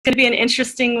going to be an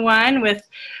interesting one with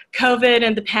COVID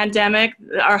and the pandemic.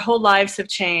 Our whole lives have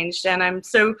changed, and I'm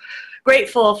so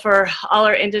grateful for all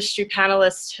our industry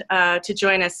panelists to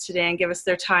join us today and give us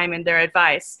their time and their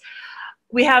advice.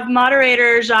 We have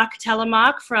moderator Jacques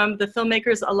Thelemaque from the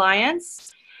Filmmakers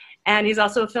Alliance, and he's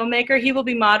also a filmmaker. He will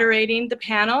be moderating the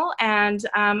panel, and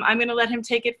I'm going to let him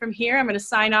take it from here. I'm going to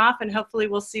sign off, and hopefully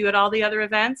we'll see you at all the other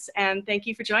events, and thank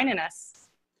you for joining us.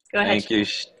 Go ahead.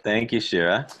 Thank you,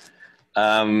 Shira.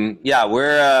 Yeah,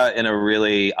 we're in a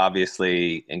really,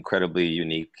 obviously, incredibly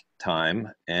unique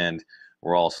time, and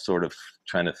we're all sort of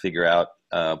trying to figure out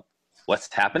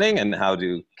what's happening and how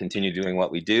to continue doing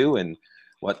what we do and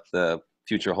what the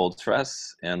future holds for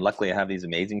us. And luckily, I have these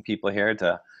amazing people here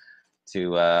to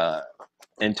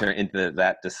enter into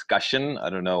that discussion. I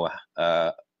don't know.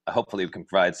 Hopefully, we can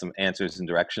provide some answers and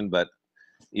direction, but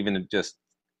even just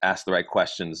ask the right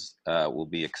questions will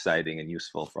be exciting and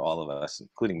useful for all of us,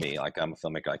 including me. Like, I'm a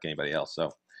filmmaker like anybody else.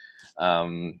 So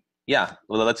yeah,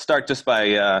 well, let's start just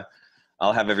by,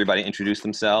 I'll have everybody introduce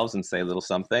themselves and say a little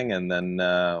something, and then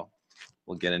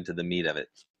we'll get into the meat of it.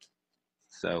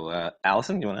 So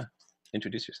Allison, you want to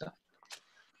introduce yourself?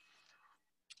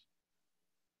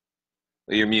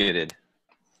 Well, you're muted.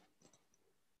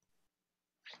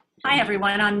 Hi,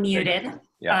 everyone. I'm muted.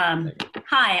 Yeah.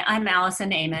 Hi, I'm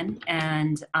Allison Amon,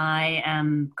 and I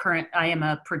am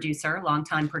a producer,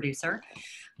 longtime producer.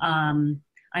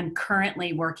 I'm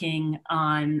currently working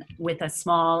with a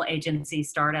small agency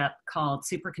startup called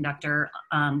Superconductor,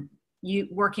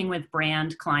 working with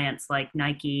brand clients like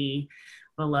Nike,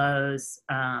 Veloz,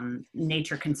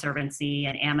 Nature Conservancy,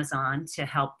 and Amazon to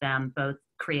help them both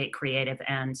create creative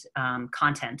and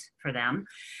content for them.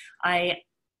 I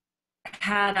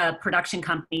had a production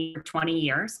company for 20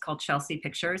 years called Chelsea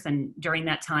Pictures, and during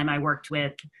that time I worked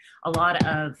with a lot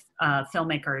of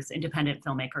filmmakers, independent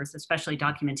filmmakers, especially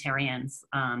documentarians.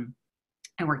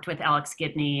 I worked with Alex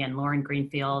Gibney and Lauren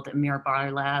Greenfield, Amir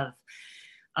Barlev,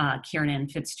 Kiernan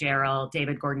Fitzgerald,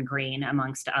 David Gordon Green,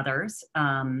 amongst others.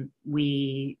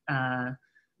 We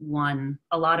won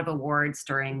a lot of awards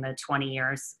during the 20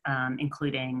 years,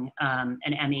 including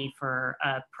an Emmy for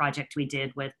a project we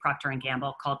did with Procter &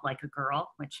 Gamble called Like a Girl,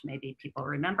 which maybe people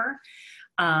remember.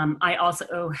 I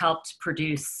also helped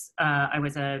produce, I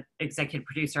was an executive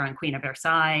producer on Queen of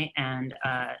Versailles and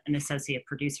an associate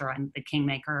producer on The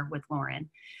Kingmaker with Lauren.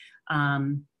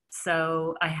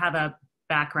 So I have a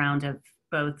background of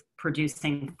both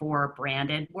producing for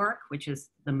branded work, which is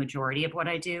the majority of what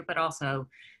I do, but also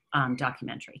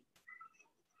documentary.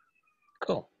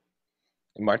 Cool.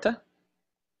 And Marta?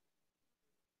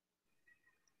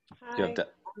 Hi,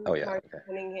 Oh yeah. Marta Okay.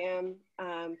 Cunningham,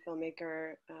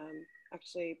 filmmaker,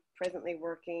 actually presently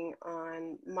working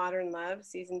on Modern Love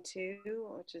Season 2,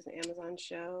 which is an Amazon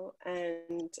show,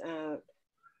 and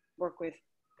work with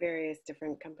various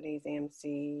different companies,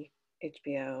 AMC,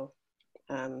 HBO,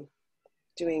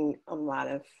 doing a lot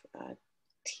of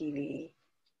TV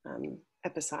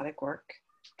episodic work,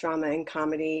 drama and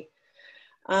comedy.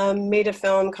 Made a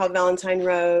film called Valentine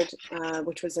Road,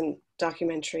 which was a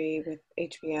documentary with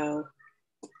HBO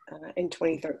in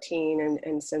 2013,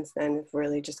 and since then have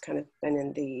really just kind of been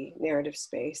in the narrative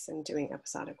space and doing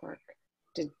episodic work.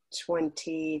 Did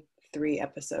 23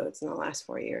 episodes in the last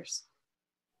 4 years.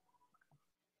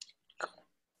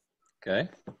 Okay,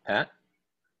 Pat?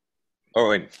 Oh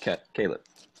wait, Caleb.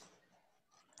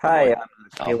 Hi, I'm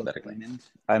Caleb.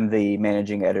 I'm the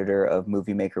managing editor of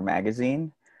Movie Maker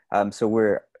magazine. So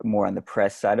we're more on the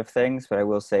press side of things, but I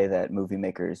will say that Movie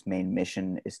Maker's main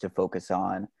mission is to focus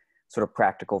on sort of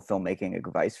practical filmmaking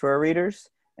advice for our readers.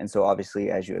 And so obviously,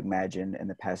 as you imagine, in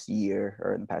the past year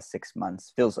or in the past 6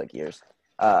 months, feels like years,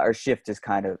 our shift is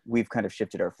we've kind of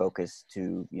shifted our focus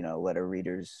to, let our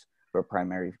readers who are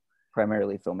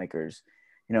primarily filmmakers,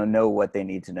 know what they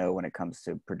need to know when it comes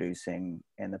to producing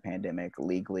in the pandemic,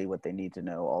 legally, what they need to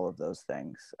know, all of those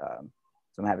things.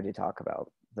 So I'm happy to talk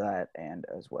about that and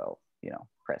as well,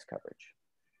 press coverage.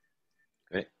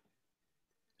 Great.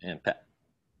 And Pat.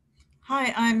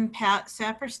 Hi, I'm Pat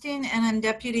Saperstein, and I'm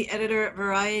deputy editor at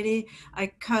Variety. I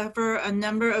cover a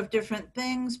number of different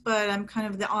things, but I'm kind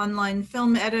of the online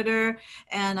film editor,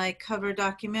 and I cover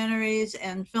documentaries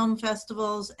and film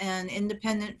festivals and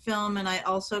independent film, and I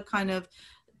also kind of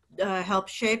help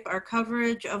shape our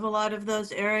coverage of a lot of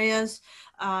those areas.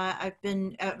 I've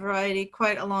been at Variety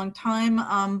quite a long time,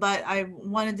 but I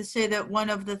wanted to say that one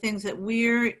of the things that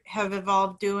we have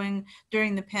evolved doing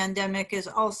during the pandemic is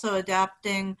also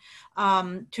adapting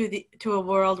to a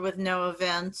world with no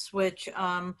events, which,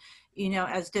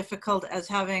 as difficult as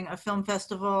having a film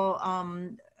festival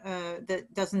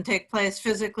that doesn't take place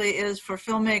physically is for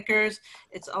filmmakers.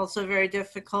 It's also very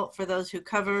difficult for those who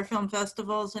cover film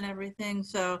festivals and everything.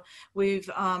 So we've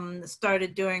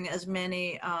started doing as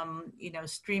many,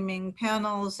 streaming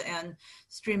panels and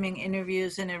streaming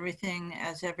interviews and everything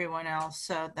as everyone else.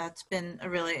 So that's been a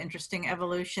really interesting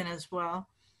evolution as well.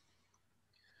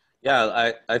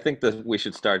 Yeah, I think that we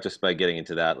should start just by getting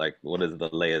into that. Like, what is the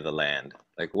lay of the land?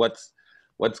 Like, what's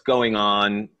going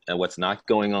on and what's not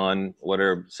going on? What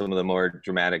are some of the more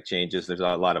dramatic changes? There's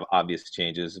a lot of obvious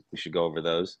changes. We should go over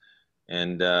those.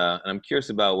 And I'm curious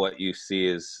about what you see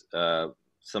as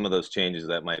some of those changes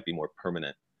that might be more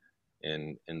permanent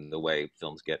in the way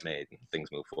films get made and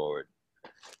things move forward.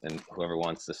 And whoever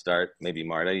wants to start, maybe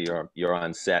Marta, you're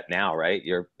on set now, right?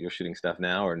 You're shooting stuff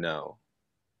now, or no?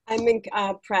 I'm in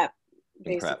prep,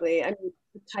 In basically. prep. I mean,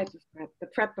 the type of prep, the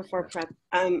prep before prep.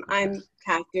 I'm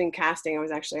doing casting. I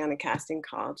was actually on a casting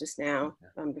call just now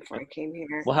before I came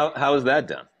here. Well, how is that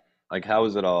done? Like, how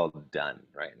is it all done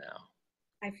right now?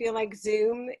 I feel like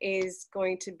Zoom is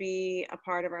going to be a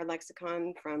part of our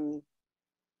lexicon from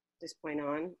this point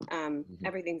on.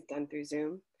 Everything's done through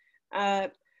Zoom. I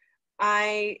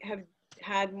have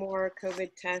had more COVID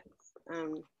tests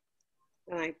than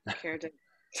I care to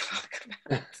talk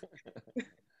about.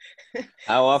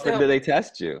 How often do they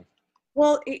test you?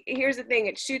 Well, here's the thing.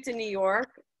 It shoots in New York.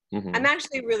 Mm-hmm. I'm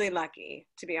actually really lucky,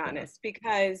 to be honest,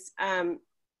 because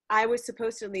I was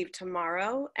supposed to leave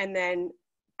tomorrow, and then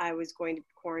I was going to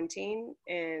quarantine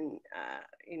in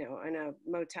a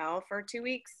motel for 2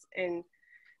 weeks in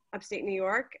upstate New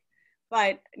York.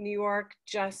 But New York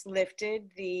just lifted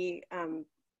the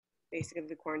basically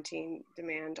the quarantine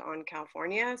demand on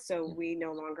California, so we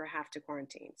no longer have to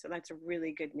quarantine. So that's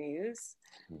really good news.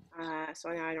 So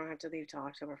now I don't have to leave till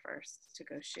October 1st to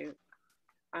go shoot.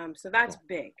 So that's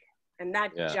big, and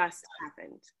that just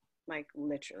happened, like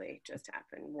literally just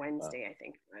happened Wednesday. I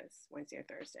think it was Wednesday or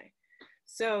Thursday.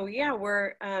 So yeah,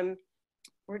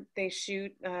 they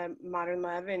shoot Modern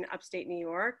Love in upstate New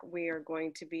York. We are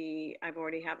going to be, I've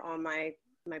already have all my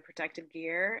protective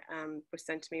gear was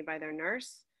sent to me by their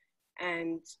nurse.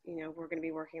 And, we're going to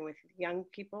be working with young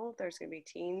people. There's going to be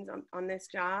teens on this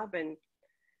job, and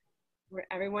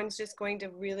everyone's just going to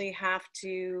really have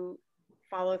to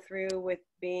follow through with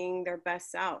being their best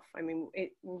self. I mean,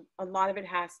 a lot of it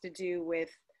has to do with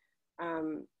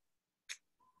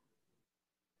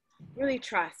really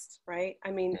trust, right? I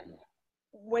mean,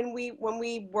 when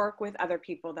we work with other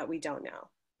people that we don't know,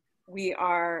 we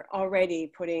are already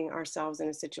putting ourselves in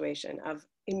a situation of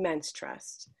immense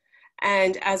trust.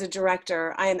 And as a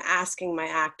director, I am asking my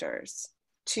actors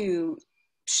to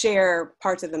share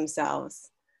parts of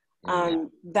themselves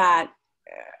that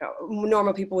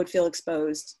normal people would feel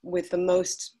exposed with the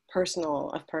most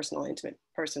personal, intimate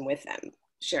person with them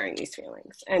sharing these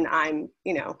feelings. And I'm,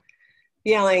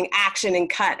 yelling action and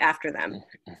cut after them.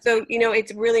 So,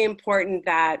 it's really important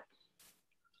that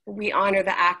we honor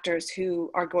the actors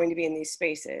who are going to be in these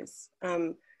spaces.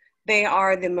 They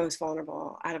are the most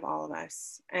vulnerable out of all of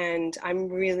us. And I'm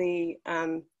really,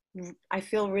 I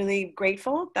feel really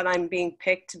grateful that I'm being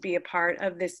picked to be a part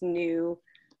of this new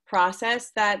process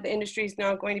that the industry is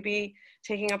now going to be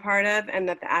taking a part of, and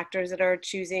that the actors that are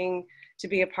choosing to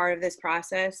be a part of this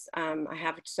process, I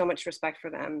have so much respect for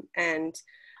them. And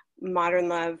Modern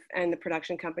Love and the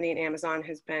production company at Amazon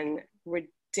has been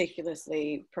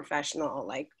ridiculously professional,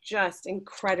 like just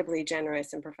incredibly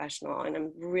generous and professional. And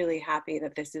I'm really happy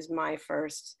that this is my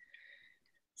first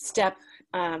step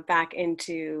back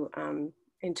into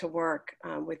work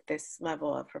with this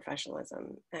level of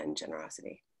professionalism and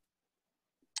generosity.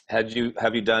 Have you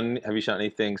shot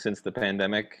anything since the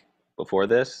pandemic before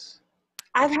this?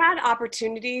 I've had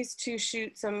opportunities to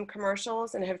shoot some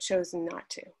commercials and have chosen not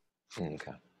to.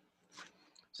 Okay.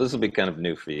 So this will be kind of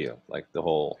new for you, like the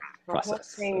whole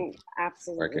process. The whole thing,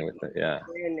 absolutely. Working with it, yeah.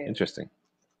 Interesting.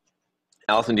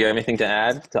 Allison, do you have anything to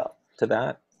add to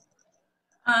that?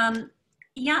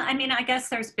 Yeah, I mean, I guess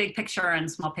there's big picture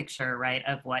and small picture, right,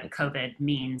 of what COVID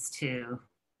means to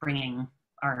bringing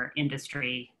our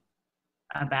industry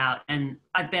about. And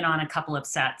I've been on a couple of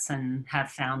sets and have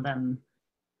found them,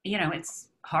 it's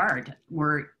hard.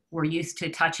 We're used to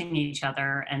touching each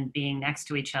other and being next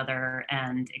to each other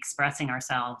and expressing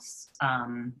ourselves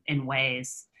in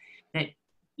ways that,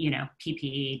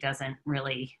 PPE doesn't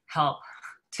really help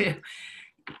to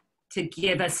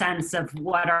give a sense of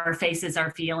what our faces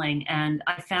are feeling. And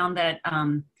I found that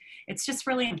it's just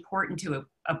really important to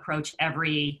approach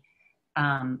every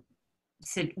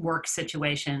work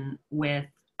situation with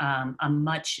a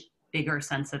much bigger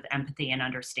sense of empathy and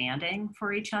understanding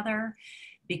for each other.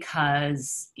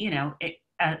 Because,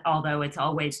 although it's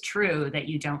always true that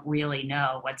you don't really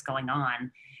know what's going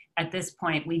on, at this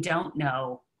point, we don't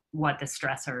know what the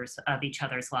stressors of each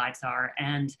other's lives are.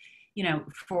 And, you know,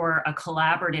 for a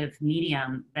collaborative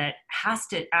medium that has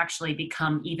to actually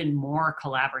become even more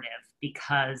collaborative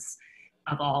because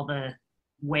of all the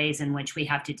ways in which we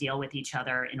have to deal with each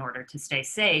other in order to stay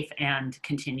safe and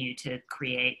continue to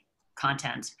create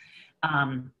content.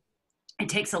 It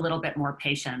takes a little bit more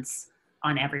patience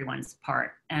on everyone's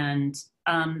part. And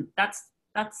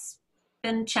that's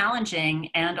been challenging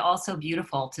and also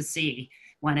beautiful to see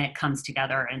when it comes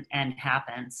together and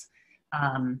happens.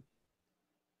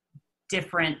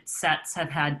 Different sets have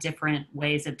had different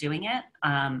ways of doing it.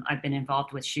 I've been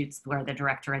involved with shoots where the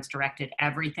director has directed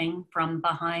everything from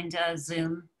behind a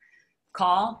Zoom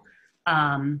call.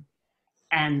 And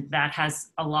that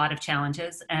has a lot of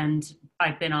challenges. And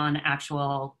I've been on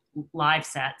actual live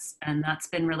sets, and that's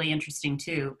been really interesting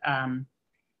too.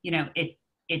 You know, it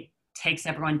takes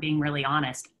everyone being really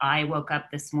honest. I woke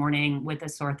up this morning with a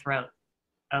sore throat.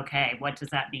 Okay, what does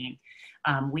that mean?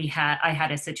 I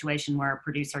had a situation where a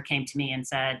producer came to me and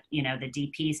said, you know, the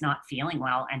DP's not feeling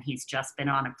well, and he's just been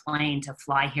on a plane to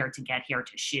fly here to get here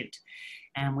to shoot.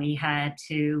 And we had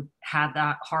to have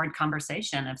that hard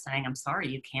conversation of saying, I'm sorry,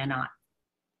 you cannot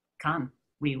come.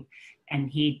 And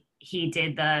he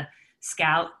did the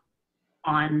scout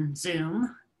on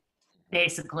Zoom,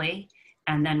 basically,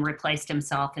 and then replaced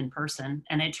himself in person.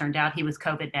 And it turned out he was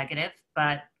COVID negative,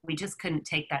 but we just couldn't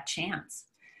take that chance.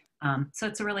 So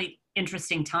it's a really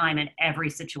interesting time, and every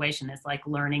situation is like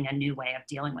learning a new way of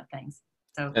dealing with things.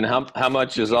 So, and how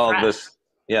much is all of this?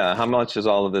 Yeah, how much is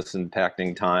all of this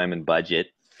impacting time and budget?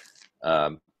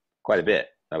 Quite a bit,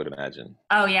 I would imagine.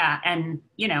 Oh yeah, and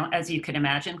you know, as you could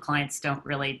imagine, clients don't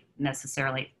really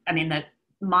necessarily. I mean,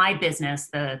 my business,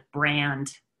 the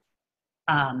brand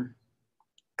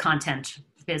content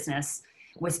business,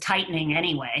 was tightening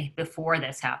anyway before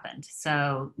this happened.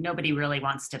 So nobody really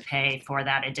wants to pay for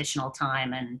that additional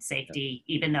time and safety,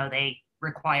 even though they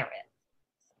require it.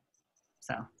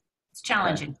 So it's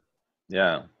challenging. Okay.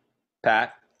 Yeah.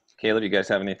 Pat, Caleb, you guys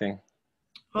have anything?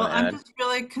 Well, I'm just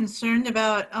really concerned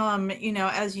about, you know,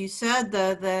 as you said,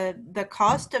 the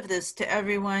cost of this to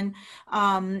everyone.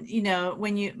 You know,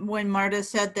 when Marta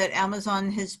said that Amazon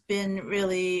has been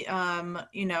really,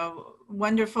 you know,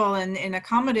 wonderful in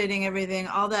accommodating everything,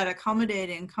 all that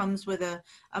accommodating comes with a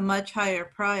much higher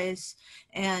price.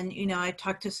 And, you know, I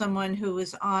talked to someone who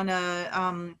was on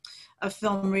a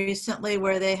film recently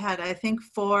where they had, I think,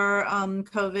 4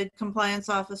 COVID compliance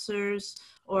officers,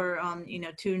 or you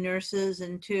know, 2 nurses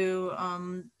and 2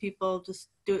 people just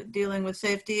dealing with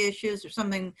safety issues or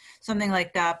something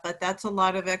like that. But that's a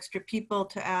lot of extra people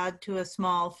to add to a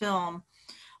small film.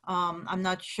 I'm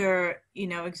not sure, you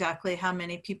know, exactly how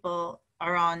many people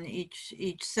are on each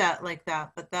set like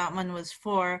that, but that one was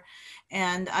 4.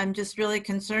 And I'm just really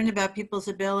concerned about people's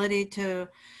ability to,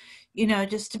 you know,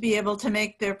 just to be able to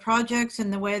make their projects in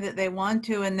the way that they want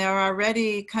to. And they're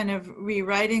already kind of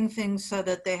rewriting things so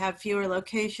that they have fewer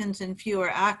locations and fewer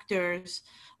actors,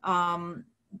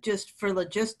 just for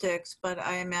logistics. But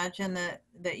I imagine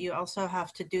that you also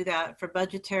have to do that for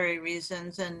budgetary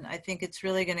reasons. And I think it's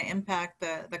really going to impact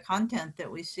the content that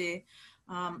we see.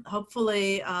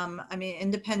 Hopefully, I mean,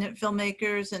 independent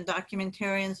filmmakers and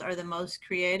documentarians are the most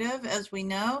creative, as we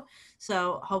know.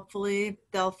 So hopefully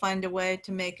they'll find a way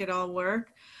to make it all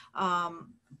work.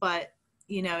 But,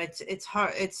 you know, it's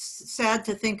hard. It's sad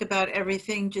to think about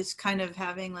everything just kind of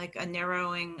having like a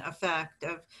narrowing effect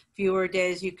of fewer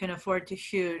days you can afford to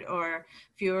shoot or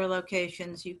fewer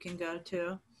locations you can go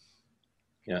to.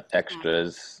 Yeah,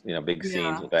 extras, you know, big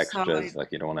scenes with extras,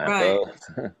 like you don't want to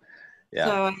have those. Yeah.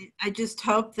 So I just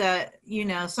hope that, you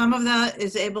know, some of that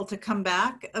is able to come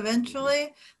back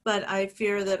eventually, but I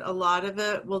fear that a lot of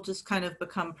it will just kind of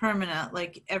become permanent.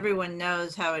 Like everyone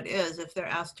knows how it is. If they're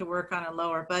asked to work on a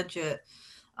lower budget,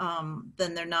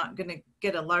 then they're not going to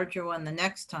get a larger one the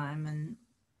next time, and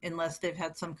unless they've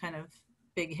had some kind of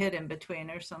big hit in between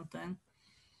or something.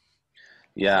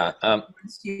 Yeah. So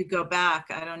once you go back,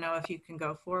 I don't know if you can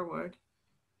go forward.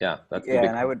 Yeah, that's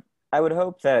and I would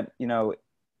hope that, you know,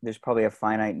 there's probably a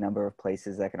finite number of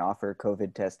places that can offer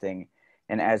COVID testing.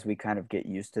 And as we kind of get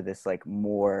used to this, like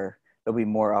there'll be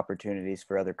more opportunities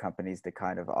for other companies to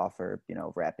kind of offer, you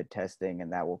know, rapid testing,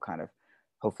 and that will kind of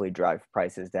hopefully drive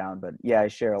prices down. But yeah, I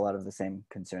share a lot of the same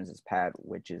concerns as Pat,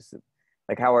 which is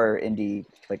like, how are indie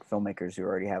like filmmakers who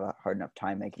already have a hard enough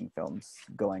time making films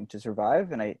going to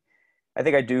survive? And I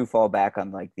think I do fall back on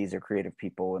like, these are creative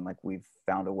people, and like we've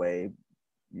found a way,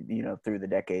 you know, through the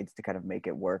decades to kind of make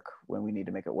it work when we need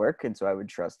to make it work. And so I would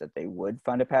trust that they would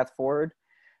find a path forward.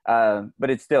 But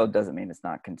it still doesn't mean it's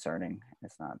not concerning.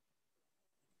 It's not.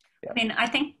 Yeah. I mean, I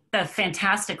think the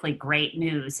fantastically great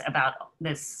news about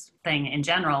this thing in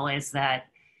general is that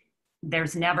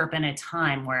there's never been a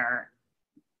time where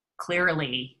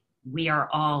clearly we are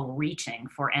all reaching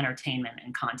for entertainment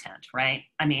and content, right?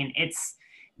 I mean, it's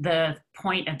the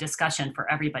point of discussion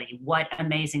for everybody. What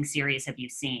amazing series have you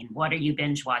seen? What are you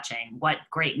binge watching? What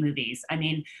great movies? I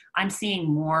mean, I'm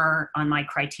seeing more on my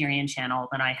Criterion channel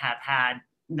than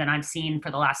I've seen for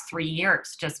the last 3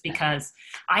 years, just because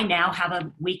I now have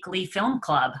a weekly film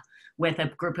club with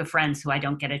a group of friends who I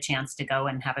don't get a chance to go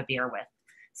and have a beer with.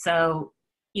 So,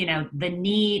 you know, the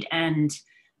need and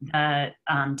the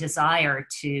desire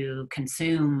to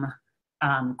consume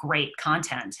great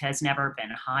content has never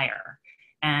been higher.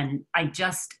 And I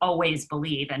just always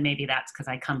believe, and maybe that's because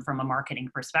I come from a marketing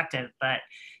perspective, but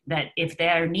that if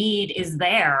their need is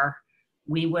there,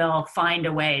 we will find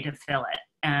a way to fill it.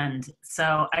 And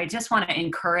so I just want to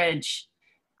encourage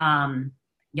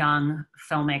young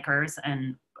filmmakers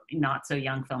and not so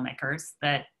young filmmakers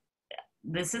that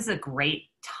this is a great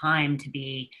time to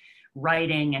be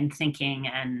writing and thinking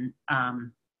and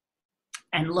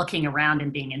looking around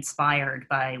and being inspired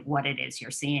by what it is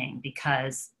you're seeing,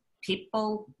 because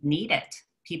people need it.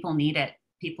 People need it.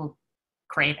 People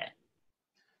crave it.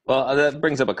 Well, that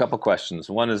brings up a couple questions.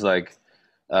 One is like,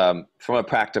 from a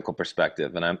practical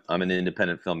perspective, and I'm an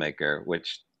independent filmmaker,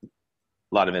 which a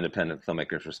lot of independent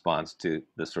filmmakers' response to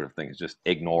this sort of thing is just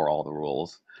ignore all the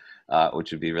rules,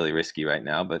 which would be really risky right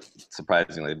now, but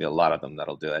surprisingly, there'll be a lot of them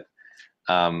that'll do it.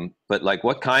 But like,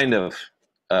 what kind of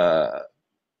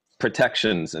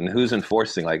protections and who's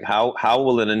enforcing? Like, how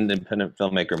will an independent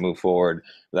filmmaker move forward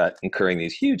without incurring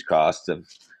these huge costs of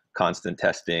constant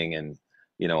testing and,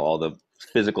 you know, all the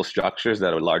physical structures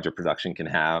that a larger production can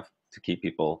have to keep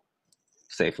people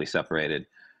safely separated?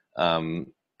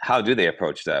 How do they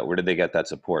approach that? Where did they get that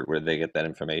support? Where did they get that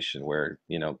information? Where,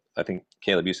 you know, I think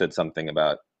Caleb, you said something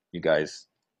about you guys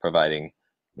providing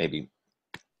maybe,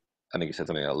 I think you said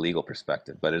something on a legal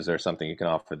perspective, but is there something you can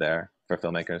offer there for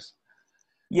filmmakers?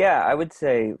 Yeah, I would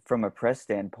say from a press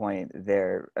standpoint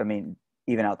I mean,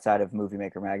 even outside of Movie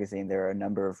Maker Magazine, there are a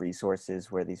number of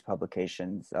resources where these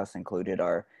publications, us included,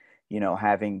 are, you know,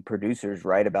 having producers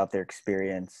write about their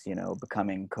experience, you know,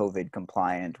 becoming COVID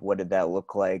compliant. What did that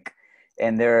look like?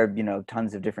 And there are, you know,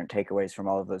 tons of different takeaways from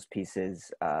all of those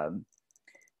pieces.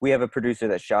 We have a producer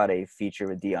that shot a feature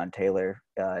with Dion Taylor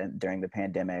during the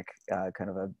pandemic, kind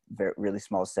of a really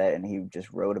small set, and he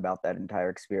just wrote about that entire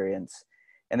experience.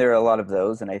 And there are a lot of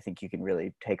those, and I think you can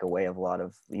really take away a lot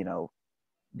of, you know,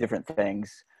 different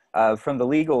things. From the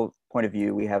legal point of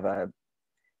view, we have an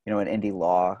indie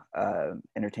law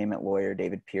entertainment lawyer,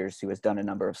 David Pierce, who has done a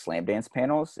number of slam dance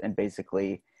panels, and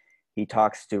basically he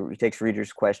takes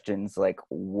readers' questions like,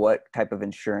 what type of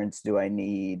insurance do I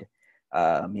need?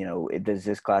 You know, does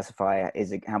this classify?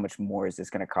 How much more is this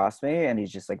going to cost me? And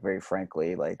he's just like, very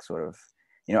frankly, like, sort of,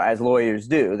 you know, as lawyers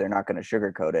do, they're not going to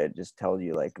sugarcoat it, just tell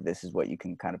you like, this is what you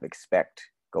can kind of expect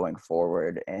going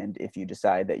forward. And if you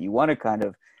decide that you want to kind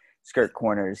of skirt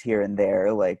corners here and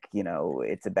there, like, you know,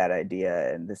 it's a bad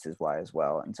idea, and this is why as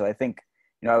well. And so I think,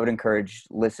 you know, I would encourage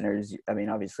listeners, I mean,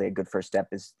 obviously a good first step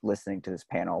is listening to this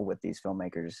panel with these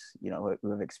filmmakers, you know,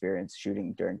 who have experienced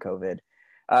shooting during COVID,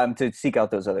 to seek out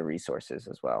those other resources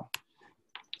as well.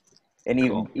 And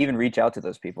even reach out to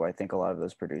those people. I think a lot of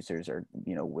those producers are,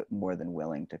 you know, more than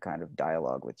willing to kind of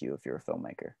dialogue with you if you're a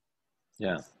filmmaker.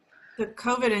 Yeah. The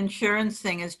COVID insurance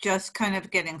thing is just kind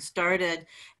of getting started,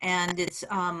 and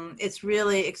it's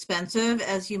really expensive,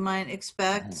 as you might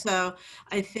expect. So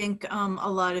I think a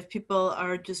lot of people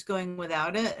are just going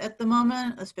without it at the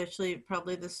moment, especially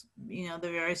probably this, you know,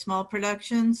 the very small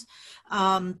productions.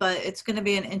 But it's going to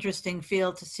be an interesting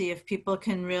field to see if people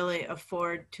can really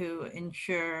afford to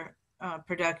insure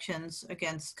productions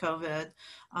against COVID.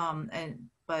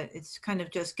 But it's kind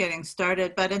of just getting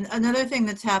started. But another thing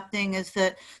that's happening is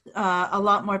that a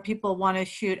lot more people want to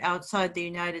shoot outside the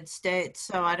United States.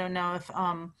 So I don't know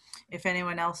if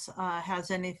anyone else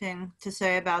has anything to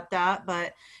say about that.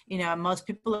 But, you know, most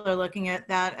people are looking at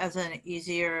that as an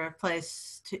easier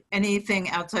place to, anything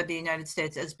outside the United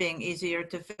States as being easier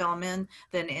to film in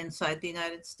than inside the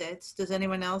United States. Does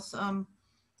anyone else,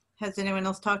 has anyone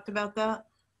else talked about that?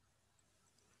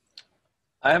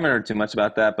 I haven't heard too much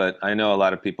about that, but I know a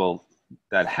lot of people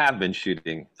that have been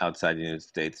shooting outside the United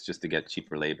States just to get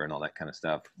cheaper labor and all that kind of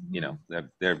stuff. Mm-hmm. You know,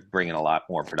 they're bringing a lot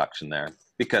more production there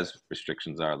because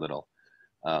restrictions are a little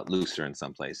looser in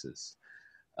some places.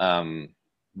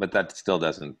 But that still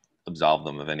doesn't absolve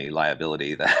them of any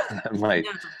liability that might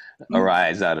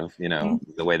arise out of, you know,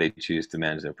 the way they choose to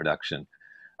manage their production.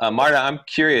 Marta, I'm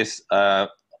curious,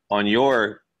 on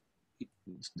your,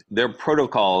 there are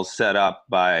protocols set up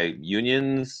by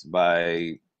unions,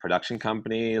 by production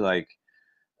company, like,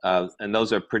 and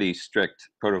those are pretty strict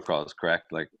protocols,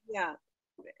 correct? Like, yeah,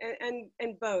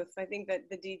 and both. I think that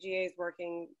the DGA is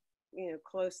working,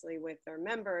 closely with their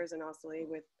members and also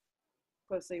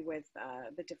closely with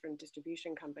the different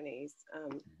distribution companies.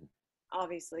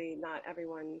 Obviously, not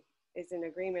everyone is in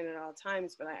agreement at all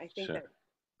times, but I think that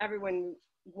everyone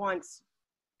wants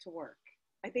to work.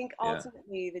 I think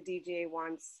ultimately the DGA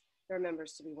wants their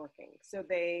members to be working. So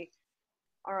they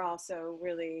are also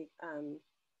really,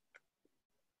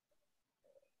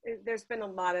 there's been a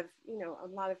lot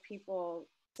of people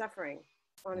suffering,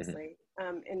 honestly,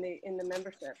 in the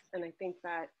membership. And I think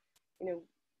that,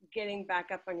 getting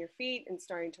back up on your feet and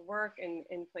starting to work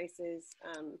in places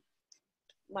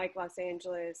like Los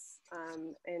Angeles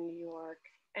and New York.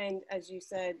 And as you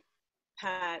said,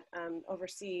 Pat,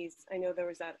 overseas, I know there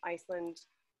was that Iceland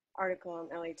article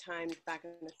in LA Times back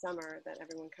in the summer that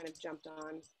everyone kind of jumped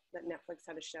on, that Netflix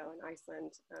had a show in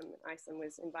Iceland. Iceland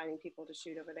was inviting people to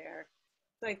shoot over there.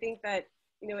 So I think that,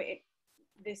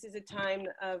 this is a time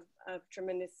of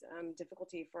tremendous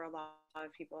difficulty for a lot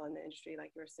of people in the industry,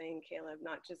 like you were saying, Caleb,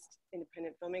 not just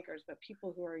independent filmmakers, but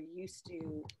people who are used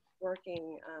to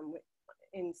working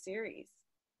in series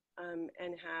and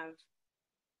have,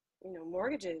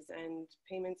 mortgages and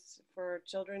payments for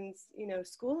children's,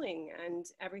 schooling, and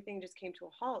everything just came to a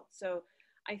halt. So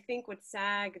I think with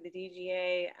SAG, the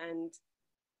DGA, and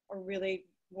really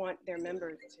want their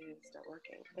members to start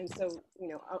working. And so,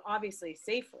 obviously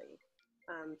safely.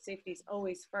 Safety is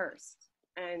always first.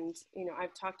 And,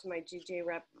 I've talked to my DGA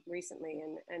rep recently,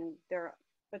 and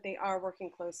they are working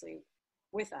closely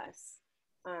with us.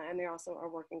 And they also are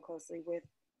working closely with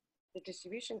the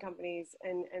distribution companies,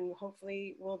 and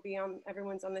hopefully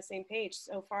everyone's on the same page.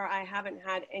 So far, I haven't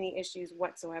had any issues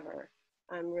whatsoever.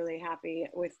 I'm really happy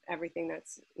with everything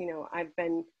that's, I've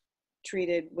been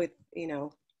treated with, in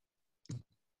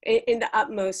the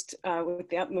utmost, with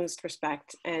the utmost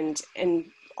respect and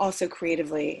also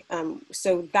creatively.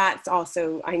 So that's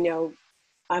also, I know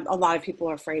a lot of people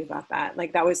are afraid about that.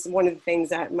 Like, that was one of the things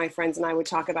that my friends and I would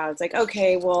talk about. It's like,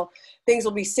 okay, well, things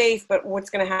will be safe, but what's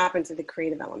going to happen to the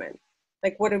creative element?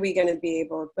 Like, what are we going to be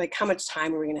able, like, how much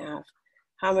time are we going to have?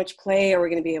 How much play are we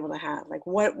going to be able to have? Like,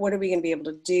 what are we going to be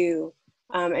able to do?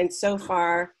 And so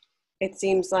far, it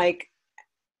seems like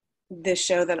the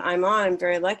show that I'm on, I'm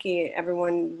very lucky.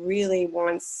 Everyone really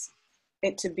wants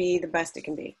it to be the best it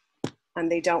can be. And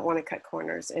they don't want to cut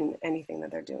corners in anything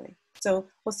that they're doing. So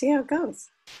we'll see how it goes.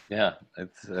 Yeah,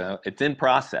 it's in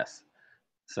process.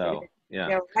 So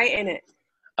yeah, right in it.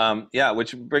 Yeah,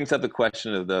 which brings up the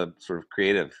question of the sort of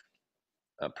creative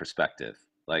perspective.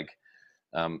 Like,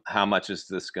 how much is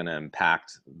this going to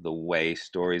impact the way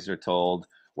stories are told?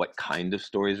 What kind of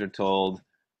stories are told?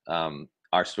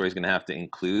 Are stories going to have to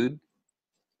include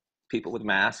people with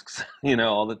masks?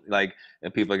 All the, like,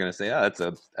 and people are going to say, oh,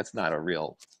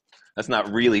 that's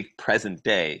not really present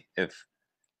day if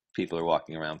people are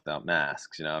walking around without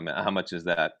masks. I mean, how much is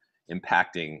that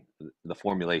impacting the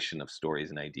formulation of stories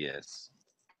and ideas?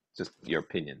 Just your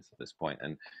opinions at this point,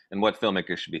 and what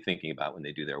filmmakers should be thinking about when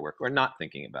they do their work, or not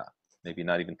thinking about. Maybe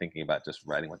not even thinking about, just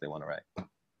writing what they want to write.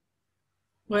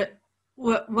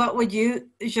 What would you,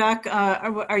 Jacques?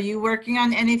 Are you working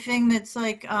on anything that's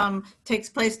like takes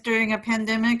place during a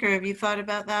pandemic, or have you thought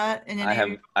about that?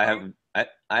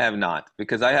 I have not,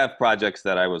 because I have projects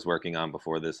that I was working on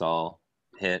before this all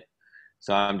hit,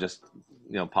 so I'm just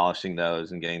polishing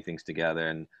those and getting things together,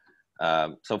 and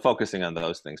so focusing on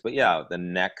those things. But yeah, the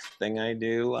next thing I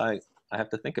do, I have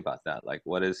to think about that. Like,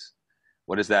 what is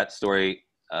that story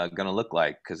going to look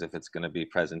like? Because if it's going to be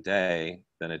present day,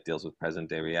 then it deals with present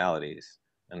day realities.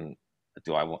 And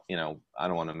I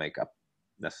don't want to make up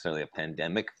necessarily a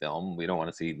pandemic film. We don't want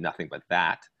to see nothing but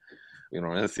that. We don't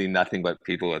want to see nothing but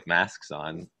people with masks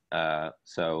on.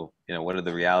 So what are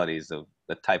the realities of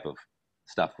the type of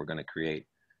stuff we're going to create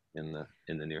in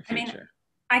the near future? I mean,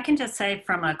 I can just say,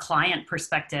 from a client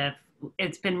perspective,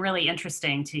 it's been really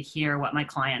interesting to hear what my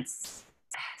clients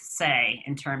say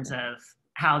in terms of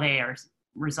how they are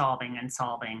resolving and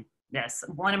solving this.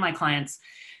 One of my clients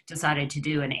decided to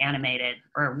do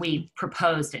we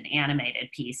proposed an animated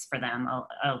piece for them,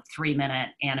 a 3-minute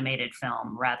animated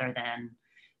film rather than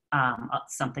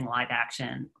something live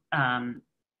action.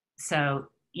 So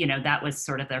you know, that was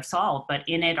sort of their solve. But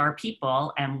in it are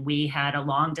people, and we had a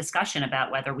long discussion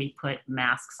about whether we put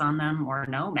masks on them or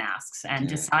no masks, and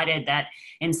decided that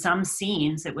in some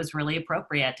scenes it was really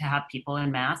appropriate to have people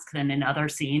in masks, and in other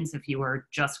scenes, if you were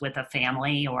just with a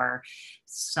family or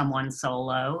someone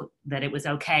solo, that it was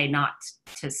okay not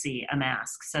to see a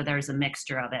mask. So there's a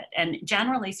mixture of it. And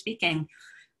generally speaking,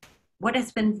 what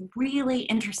has been really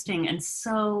interesting and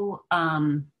so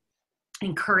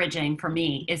encouraging for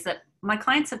me is that my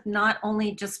clients have not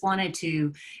only just wanted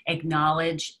to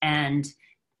acknowledge and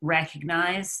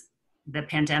recognize the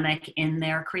pandemic in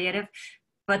their creative,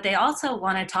 but they also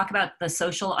want to talk about the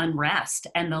social unrest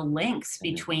and the links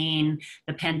between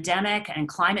the pandemic and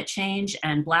climate change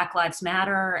and Black Lives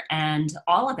Matter and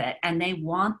all of it. And they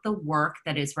want the work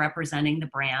that is representing the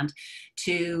brand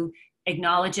to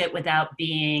acknowledge it without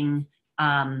being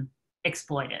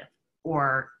exploitive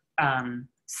or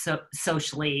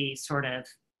socially sort of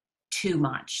too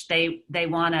much. They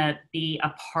want to be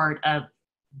a part of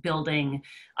building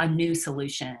a new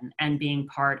solution and being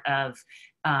part of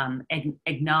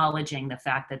acknowledging the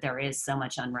fact that there is so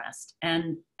much unrest.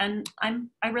 And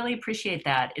I really appreciate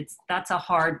that. That's a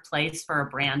hard place for a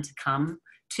brand to come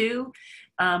to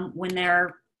when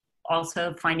they're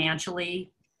also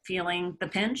financially feeling the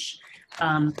pinch.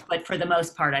 But for the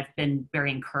most part, I've been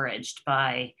very encouraged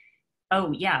by,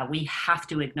 oh yeah, we have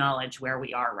to acknowledge where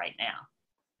we are right now.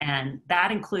 And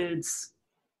that includes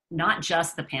not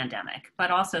just the pandemic,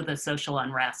 but also the social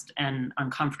unrest and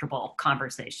uncomfortable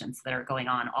conversations that are going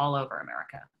on all over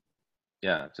America.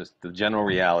 Yeah, just the general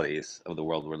realities of the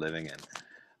world we're living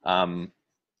in.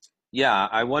 Yeah,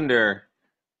 I wonder,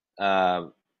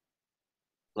 like,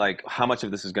 how much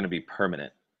of this is going to be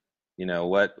permanent? You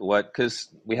know, because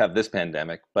we have this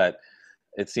pandemic, but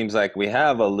it seems like we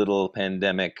have a little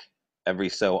pandemic every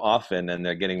so often, and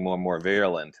they're getting more and more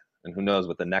virulent. And who knows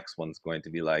what the next one's going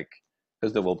to be like,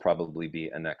 because there will probably be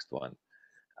a next one.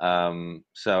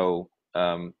 So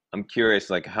I'm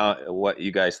curious, like, what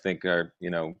you guys think are,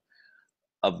 you know,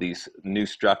 of these new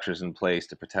structures in place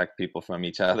to protect people from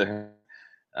each other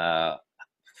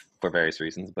for various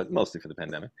reasons, but mostly for the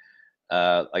pandemic.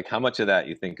 Like, how much of that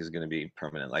you think is going to be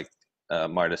permanent? Like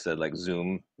Marta said, like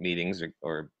Zoom meetings,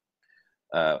 or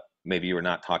maybe you were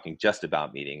not talking just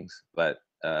about meetings, but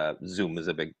Zoom is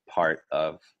a big part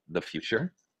of the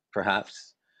future,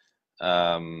 perhaps.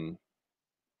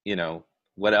 You know,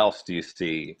 what else do you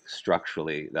see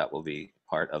structurally that will be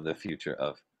part of the future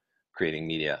of creating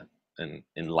media and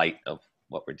in light of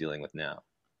what we're dealing with now?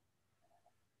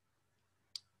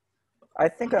 I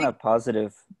think on a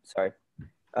positive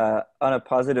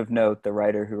note, the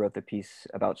writer who wrote the piece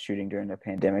about shooting during the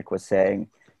pandemic was saying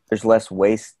there's less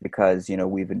waste because, you know,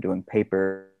 we've been doing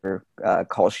paper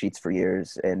call sheets for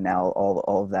years, and now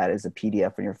all of that is a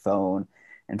PDF on your phone.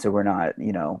 And so we're not,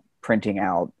 you know, printing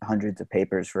out hundreds of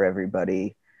papers for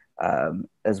everybody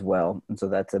as well. And so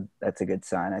that's a good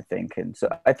sign, I think. And so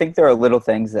I think there are little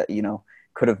things that, you know,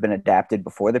 could have been adapted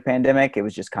before the pandemic. It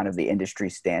was just kind of the industry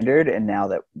standard. And now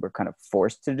that we're kind of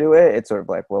forced to do it, it's sort of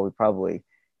like, well, we probably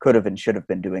could have and should have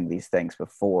been doing these things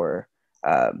before.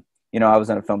 You know, I was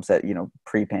on a film set, you know,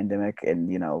 pre-pandemic,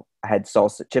 and, you know, I had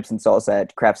chips and salsa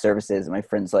at craft services, and my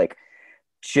friends like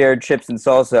shared chips and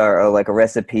salsa are like a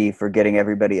recipe for getting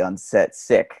everybody on set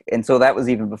sick. And so that was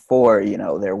even before, you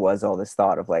know, there was all this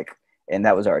thought of like, and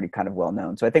that was already kind of well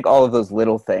known. So I think all of those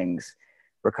little things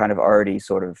were kind of already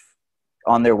sort of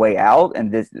on their way out,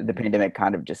 and the pandemic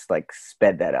kind of just like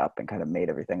sped that up and kind of made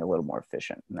everything a little more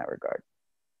efficient in that regard.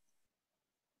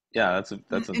 Yeah,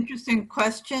 that's an interesting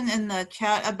question in the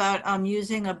chat about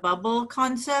using a bubble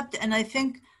concept, and I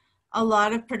think a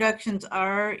lot of productions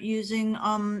are using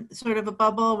sort of a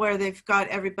bubble where they've got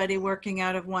everybody working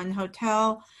out of one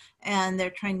hotel, and they're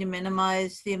trying to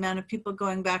minimize the amount of people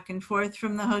going back and forth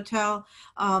from the hotel.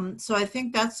 So I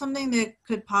think that's something that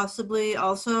could possibly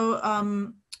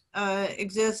also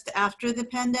exist after the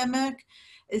pandemic,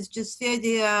 is just the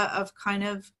idea of kind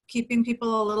of keeping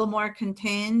people a little more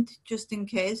contained just in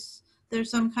case there's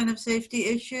some kind of safety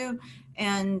issue.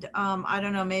 And I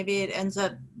don't know, maybe it ends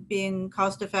up being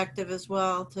cost effective as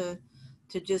well to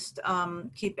just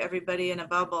keep everybody in a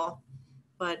bubble.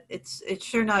 But it's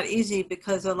sure not easy,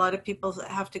 because a lot of people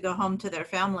have to go home to their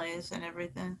families and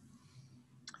everything.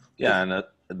 Yeah, and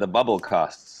the bubble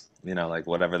costs, you know, like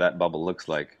whatever that bubble looks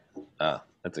like,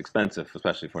 that's expensive,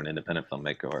 especially for an independent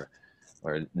filmmaker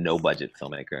or a no budget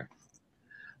filmmaker.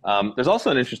 There's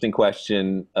also an interesting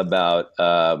question about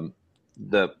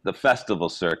the festival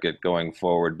circuit going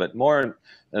forward, but more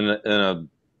in a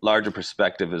larger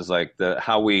perspective is like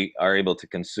how we are able to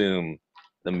consume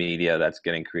the media that's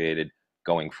getting created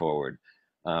going forward.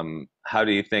 How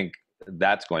do you think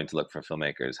that's going to look for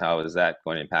filmmakers? How is that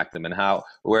going to impact them? And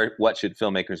what should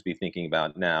filmmakers be thinking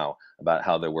about now about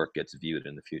how their work gets viewed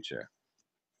in the future?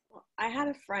 Well, I had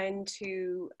a friend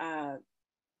who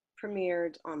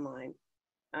premiered online.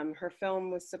 Her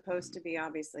film was supposed to be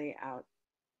obviously out.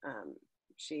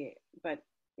 But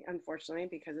unfortunately,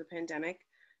 because of the pandemic,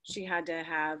 she had to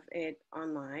have it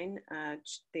online.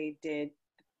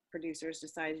 Producers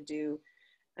decided to do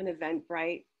an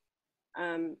Eventbrite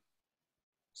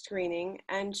screening,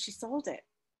 and she sold it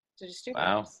to distributors.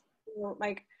 Wow. So,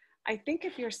 like, I think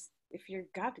if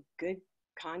you've got good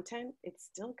content, it's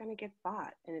still going to get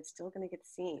bought and it's still going to get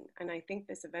seen. And I think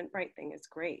this Eventbrite thing is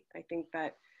great. I think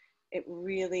that it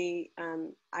really,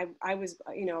 I was,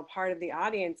 a part of the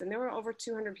audience, and there were over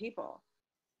 200 people.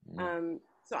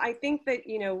 So I think that,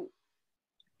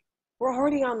 we're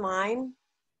already online,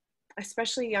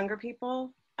 especially younger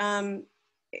people.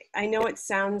 I know it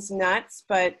sounds nuts,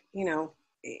 but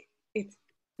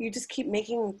you just keep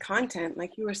making content.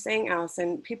 Like you were saying,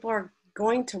 Allison, people are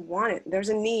going to want it. There's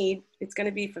a need, it's going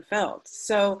to be fulfilled.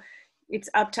 So it's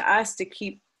up to us to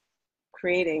keep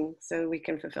creating so we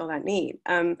can fulfill that need.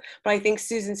 But I think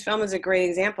Susan's film is a great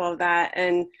example of that.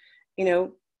 And,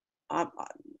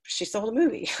 she sold a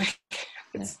movie.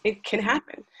 It can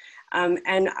happen.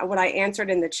 And what I answered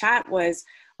in the chat was,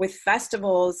 with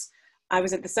festivals, I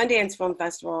was at the Sundance Film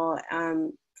Festival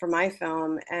for my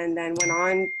film, and then went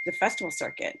on the festival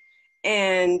circuit.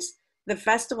 And the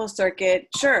festival circuit,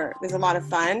 sure, there's a lot of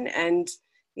fun, and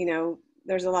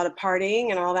there's a lot of partying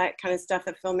and all that kind of stuff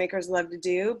that filmmakers love to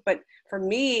do. But for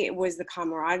me, it was the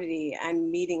camaraderie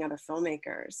and meeting other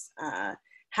filmmakers,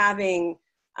 having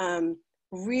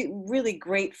really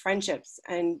great friendships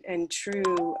and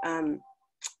true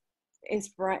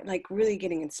really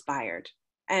getting inspired.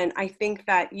 And I think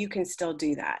that you can still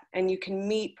do that, and you can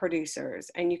meet producers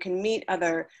and you can meet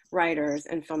other writers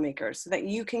and filmmakers so that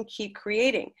you can keep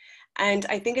creating. And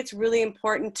I think it's really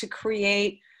important to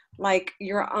create like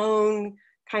your own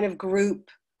kind of group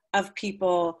of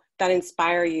people that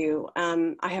inspire you.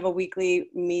 I have a weekly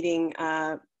meeting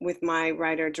with my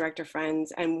writer director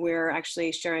friends, and we're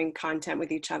actually sharing content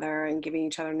with each other and giving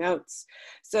each other notes.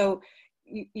 So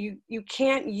you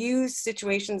can't use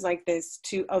situations like this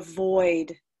to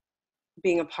avoid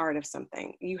being a part of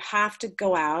something. You have to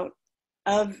go out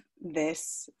of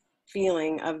this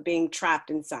feeling of being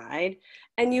trapped inside,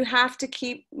 and you have to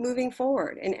keep moving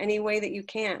forward in any way that you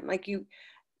can.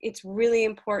 It's really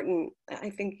important. I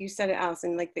think you said it,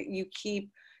 Allison, like that you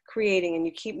keep creating and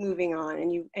you keep moving on,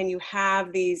 and you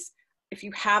have these, if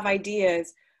you have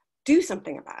ideas, do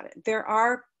something about it. There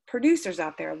are producers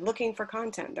out there looking for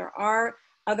content. There are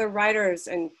other writers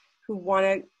and who want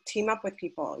to team up with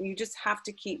people. You just have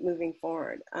to keep moving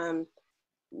forward.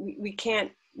 We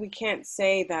can't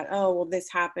say that, oh, well,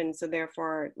 this happened, so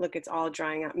therefore, look, it's all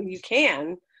drying up. I mean, you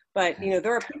can, but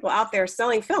there are people out there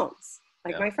selling films,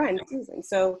 like my friend Susan.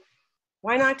 So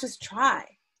why not just try?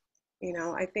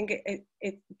 I think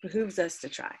it behooves us to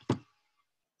try.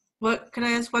 What can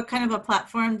I ask? What kind of a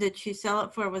platform did she sell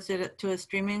it for? Was it to a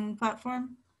streaming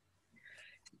platform?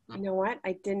 You know what?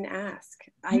 I didn't ask.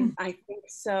 I think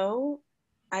so.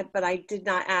 But I did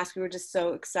not ask. We were just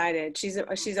so excited. She's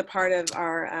a part of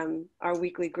our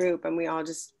weekly group, and we all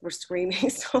just were screaming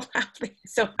so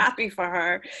happy for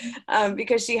her,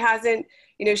 because she hasn't,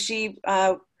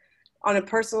 on a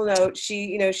personal note,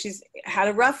 she's had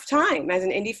a rough time as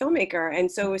an indie filmmaker, and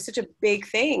so it was such a big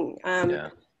thing.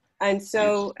 And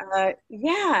so,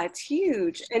 it's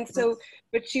huge. And so,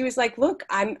 but she was like, look,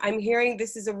 I'm hearing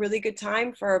this is a really good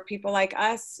time for people like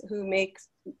us who make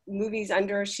movies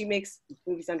she makes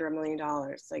movies under $1 million.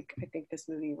 Like, I think this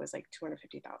movie was like $250,000.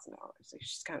 Like,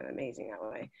 she's kind of amazing that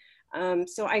way.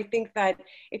 So I think that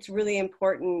it's really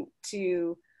important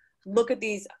to look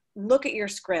at your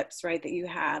scripts, right, that you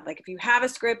have. Like, if you have a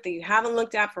script that you haven't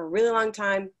looked at for a really long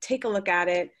time, take a look at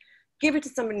it. Give it to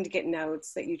somebody to get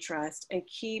notes that you trust, and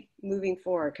keep moving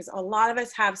forward. Because a lot of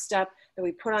us have stuff that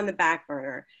we put on the back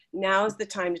burner. Now is the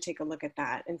time to take a look at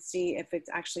that and see if it's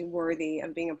actually worthy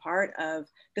of being a part of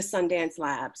the Sundance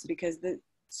Labs, because the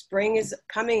spring is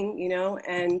coming,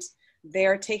 and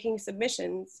they're taking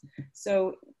submissions.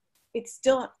 So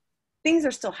things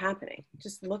are still happening.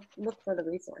 Just look for the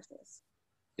resources.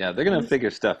 Yeah, they're going to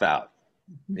figure stuff out,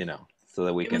 so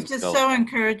that we can. It was just so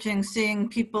encouraging seeing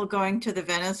people going to the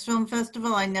Venice Film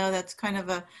Festival. I know that's kind of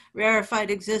a rarefied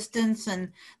existence,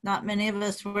 and not many of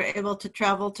us were able to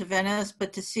travel to Venice,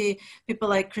 but to see people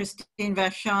like Christine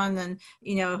Vachon and,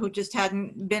 who just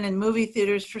hadn't been in movie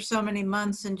theaters for so many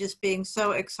months, and just being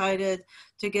so excited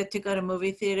to get to go to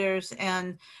movie theaters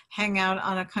and hang out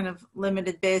on a kind of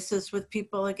limited basis with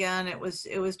people again. It was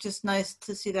just nice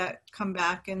to see that come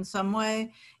back in some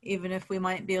way, even if we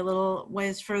might be a little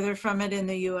ways further from it in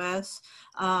the US.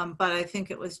 But I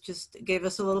think it gave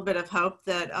us a little bit of hope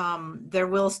that there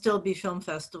will still be film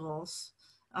festivals,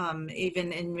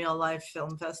 even in real life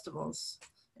film festivals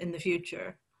in the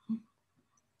future.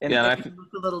 And yeah, it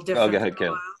look a little different. Oh, go ahead,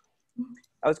 Caleb.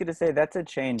 I was going to say that's a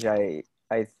change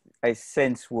I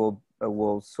sense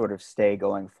will sort of stay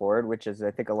going forward, which is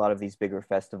I think a lot of these bigger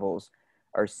festivals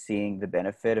are seeing the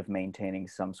benefit of maintaining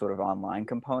some sort of online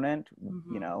component.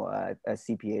 Mm-hmm. You know, a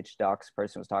CPH Docs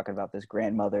person was talking about this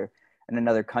grandmother in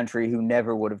another country who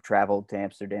never would have traveled to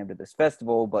Amsterdam to this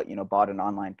festival, but, you know, bought an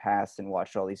online pass and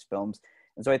watched all these films.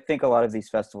 And so I think a lot of these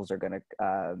festivals are going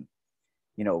to,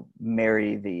 you know,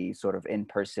 marry the sort of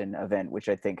in-person event, which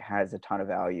I think has a ton of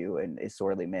value and is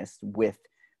sorely missed, with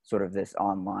sort of this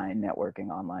online networking,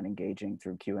 online engaging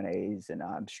through Q&As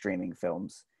and streaming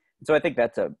films. So I think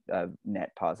that's a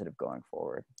net positive going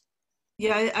forward.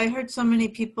 Yeah, I heard so many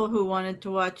people who wanted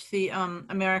to watch the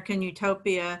American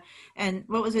Utopia, and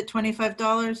what was it,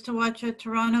 $25 to watch a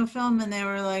Toronto film? And they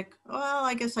were like, well,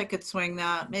 I guess I could swing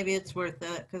that. Maybe it's worth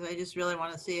it because I just really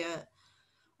want to see it.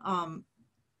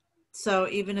 So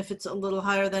even if it's a little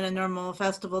higher than a normal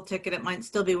festival ticket, it might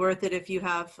still be worth it if you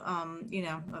have, you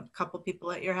know, a couple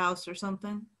people at your house or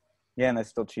something. Yeah, and that's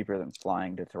still cheaper than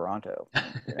flying to Toronto.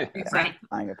 Right.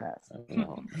 Buying a pass.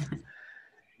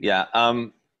 Yeah.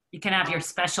 You can have your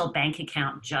special bank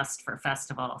account just for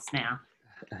festivals now.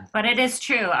 But it is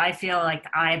true. I feel like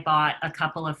I bought a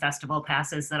couple of festival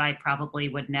passes that I probably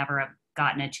would never have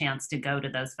gotten a chance to go to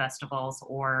those festivals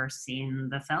or seen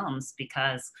the films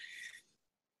because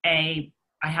I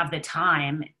have the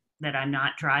time that I'm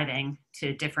not driving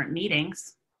to different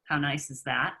meetings. How nice is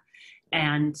that?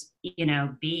 And, you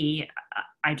know, B,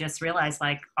 I just realized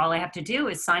like all I have to do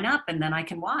is sign up and then I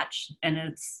can watch, and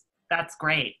that's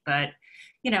great. But,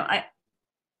 you know,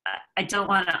 I don't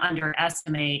want to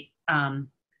underestimate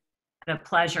the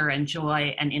pleasure and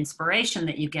joy and inspiration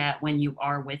that you get when you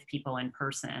are with people in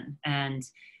person. And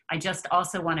I just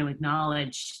also want to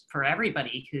acknowledge for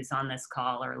everybody who's on this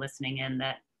call or listening in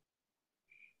that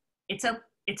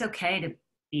it's okay to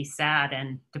be sad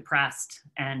and depressed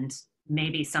and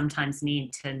maybe sometimes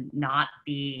need to not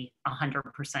be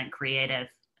 100% creative.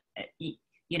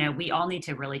 You know, we all need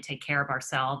to really take care of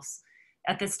ourselves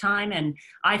at this time. And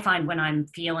I find when I'm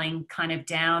feeling kind of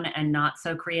down and not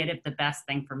so creative, the best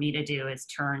thing for me to do is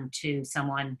turn to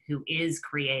someone who is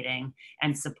creating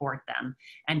and support them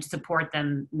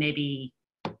maybe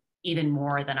even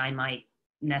more than I might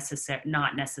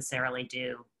not necessarily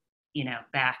do, you know,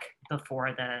 back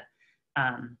before the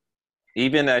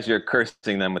Even as you're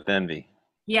cursing them with envy.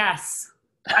 Yes,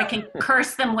 I can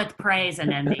curse them with praise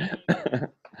and envy.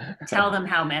 Tell them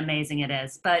how amazing it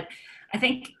is. But I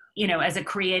think, you know, as a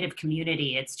creative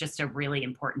community, it's just a really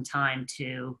important time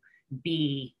to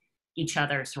be each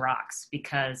other's rocks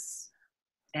because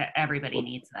everybody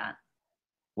needs that.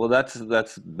 Well, that's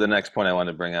the next point I want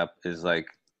to bring up is like,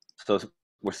 so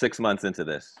we're 6 months into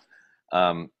this.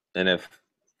 And if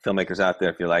filmmakers out there,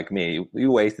 if you're like me,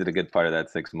 you wasted a good part of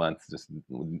that 6 months just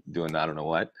doing I don't know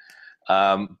what.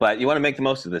 But you want to make the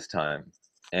most of this time.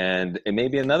 And it may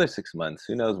be another 6 months.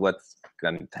 Who knows what's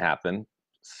going to happen.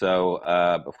 So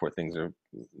before things are,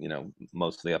 you know,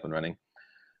 mostly up and running.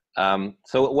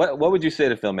 So what would you say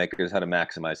to filmmakers how to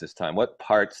maximize this time? What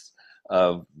parts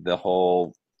of the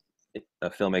whole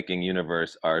filmmaking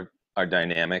universe are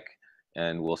dynamic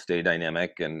and will stay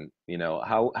dynamic? And, you know,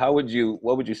 what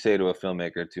would you say to a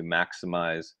filmmaker to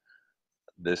maximize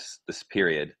this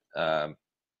period,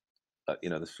 you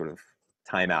know, this sort of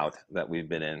timeout that we've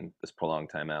been in, this prolonged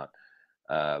timeout?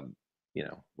 You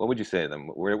know, what would you say to them?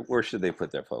 Where should they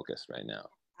put their focus right now?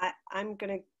 I'm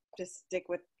going to just stick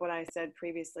with what I said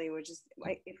previously, which is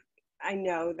I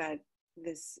know that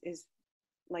this is,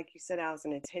 like you said,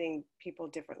 Allison, it's hitting people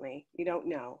differently. You don't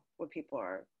know what people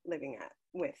are living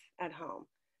with at home.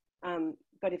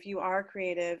 But if you are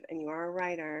creative and you are a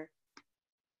writer,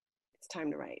 it's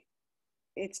time to write.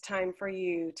 It's time for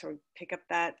you to pick up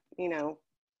that, you know,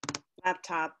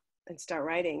 laptop and start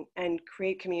writing and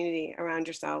create community around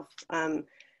yourself.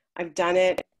 I've done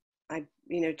it. I,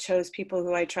 you know, chose people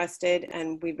who I trusted,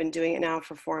 and we've been doing it now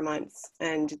for 4 months,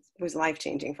 and it was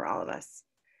life-changing for all of us.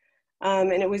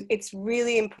 And it's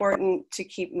really important to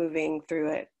keep moving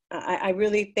through it. I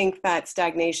really think that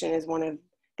stagnation is one of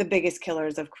the biggest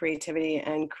killers of creativity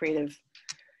and creative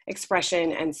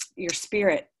expression and your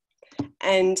spirit.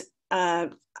 And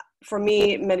for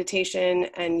me, meditation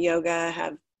and yoga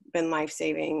have been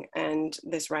life-saving, and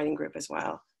this writing group as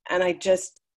well. And I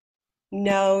just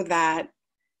know that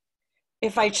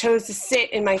if I chose to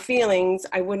sit in my feelings,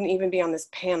 I wouldn't even be on this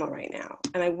panel right now,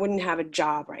 and I wouldn't have a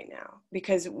job right now,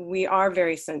 because we are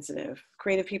very sensitive.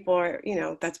 Creative people are, you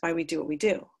know, that's why we do what we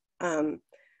do,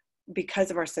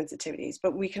 because of our sensitivities,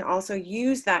 but we can also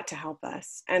use that to help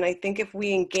us. And I think if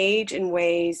we engage in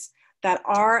ways that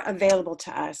are available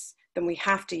to us, then we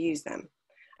have to use them.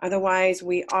 Otherwise,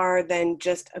 we are then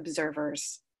just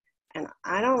observers. And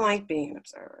I don't like being an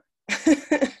observer.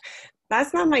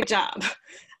 That's not my job.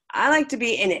 I like to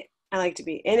be in it. I like to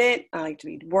be in it. I like to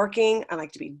be working. I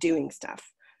like to be doing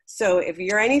stuff. So if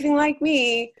you're anything like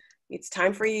me, it's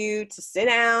time for you to sit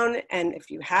down, and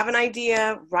if you have an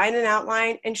idea, write an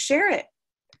outline and share it.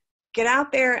 Get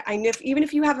out there. Even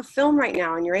if you have a film right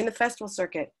now and you're in the festival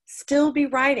circuit, still be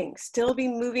writing, still be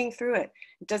moving through it.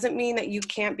 It doesn't mean that you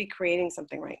can't be creating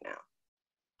something right now.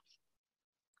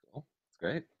 Cool. That's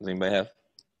great. Does anybody have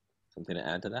something to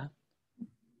add to that?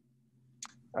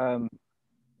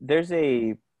 There's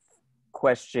a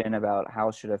question about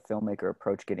how should a filmmaker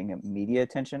approach getting media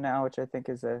attention now, which I think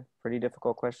is a pretty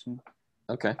difficult question.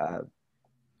 Okay. Yeah,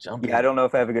 I don't know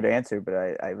if I have a good answer, but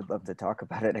I would love to talk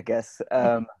about it, I guess.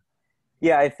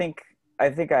 Yeah, I think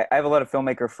I have a lot of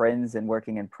filmmaker friends, and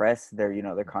working in press, they're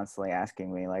constantly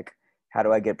asking me, like, how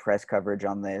do I get press coverage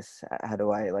on this? How do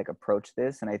I like approach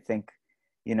this? And I think,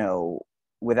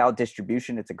 without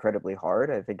distribution, it's incredibly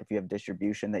hard. I think if you have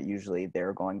distribution, that usually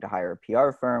they're going to hire a PR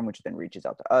firm, which then reaches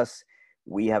out to us.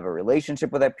 We have a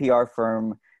relationship with that PR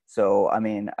firm. So, I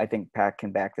mean, I think Pat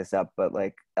can back this up, but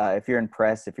like, if you're in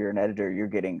press, if you're an editor, you're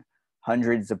getting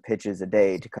hundreds of pitches a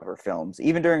day to cover films.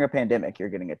 Even during a pandemic, you're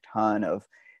getting a ton of,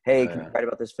 hey, can you write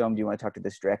about this film? Do you want to talk to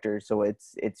this director? So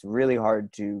it's really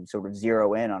hard to sort of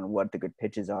zero in on what the good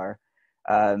pitches are.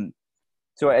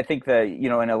 So I think that,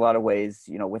 in a lot of ways,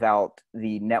 without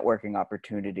the networking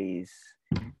opportunities,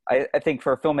 I think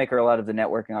for a filmmaker, a lot of the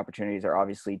networking opportunities are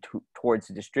obviously towards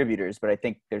the distributors, but I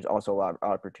think there's also a lot of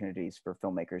opportunities for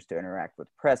filmmakers to interact with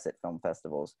press at film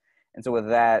festivals. And so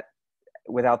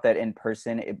without that in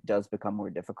person, it does become more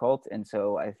difficult. And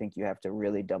so I think you have to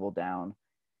really double down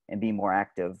and be more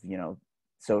active,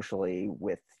 socially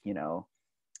with,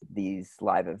 these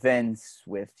live events,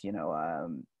 with,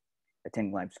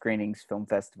 attending live screenings, film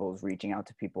festivals, reaching out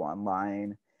to people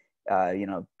online.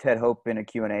 Ted Hope in a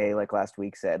Q&A like last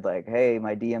week said, like, hey,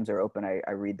 my DMs are open.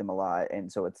 I read them a lot.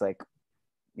 And so it's like,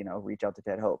 reach out to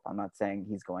Ted Hope. I'm not saying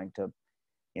he's going to,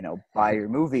 buy your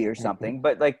movie or something,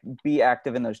 but like be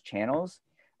active in those channels.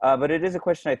 But it is a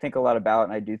question I think a lot about,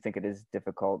 and I do think it is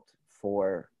difficult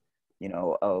for,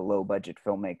 a low budget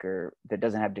filmmaker that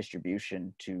doesn't have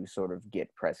distribution to sort of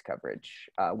get press coverage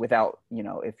without,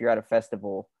 if you're at a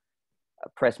festival,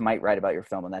 press might write about your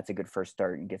film, and that's a good first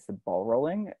start and gets the ball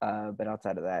rolling. But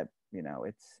outside of that,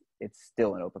 it's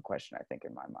still an open question, I think,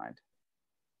 in my mind.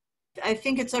 I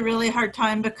think it's a really hard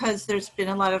time because there's been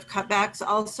a lot of cutbacks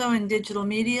also in digital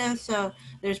media. So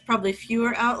there's probably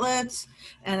fewer outlets.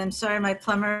 And I'm sorry, my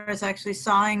plumber is actually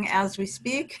sawing as we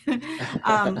speak.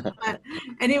 But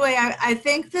anyway, I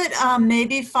think that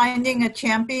maybe finding a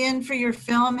champion for your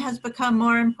film has become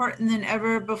more important than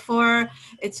ever before.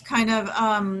 It's kind of,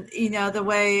 the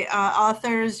way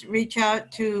authors reach out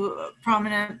to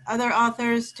prominent other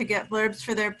authors to get blurbs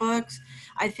for their books.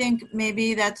 I think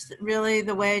maybe that's really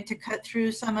the way to cut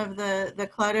through some of the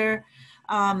clutter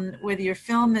with your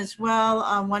film as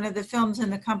well. One of the films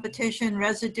in the competition,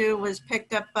 Residue, was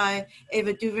picked up by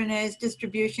Ava DuVernay's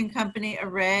distribution company,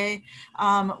 Array,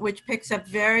 which picks up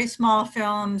very small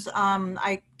films.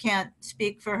 I can't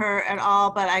speak for her at all,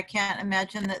 but I can't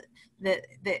imagine that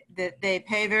they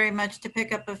pay very much to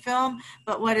pick up a film,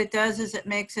 but what it does is it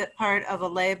makes it part of a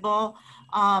label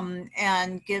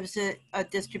and gives it a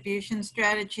distribution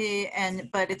strategy,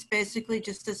 but it's basically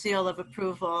just a seal of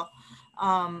approval.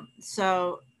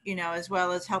 So, as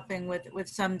well as helping with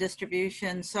some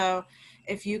distribution. So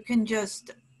if you can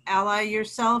just ally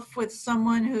yourself with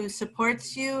someone who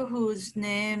supports you, whose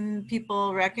name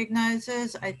people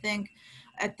recognizes, I think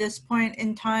at this point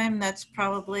in time, that's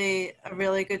probably a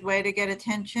really good way to get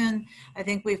attention. I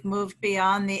think we've moved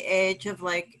beyond the age of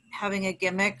like having a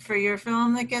gimmick for your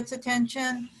film that gets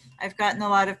attention. I've gotten a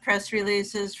lot of press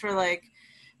releases for like,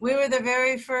 we were the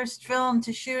very first film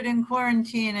to shoot in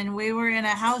quarantine, and we were in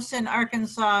a house in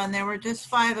Arkansas, and there were just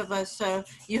 5 of us. So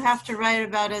you have to write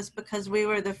about us because we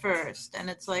were the first. And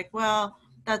it's like, well,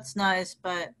 that's nice,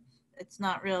 but it's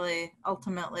not really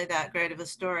ultimately that great of a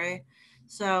story.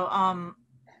 So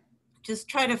just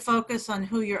try to focus on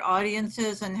who your audience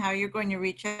is and how you're going to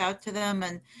reach out to them,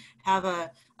 and have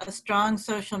a strong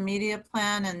social media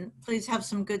plan, and please have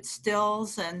some good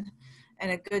stills, and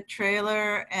and a good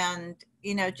trailer and,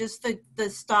 you know, just the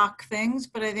stock things.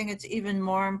 But I think it's even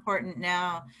more important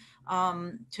now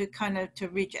to kind of to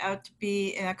reach out, to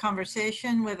be in a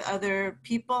conversation with other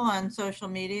people on social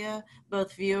media,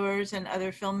 both viewers and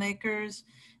other filmmakers,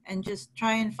 and just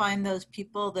try and find those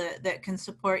people that can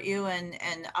support you and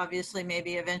obviously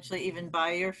maybe eventually even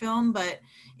buy your film. But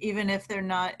even if they're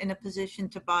not in a position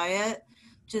to buy it,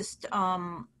 just,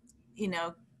 you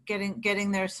know,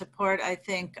 getting their support, I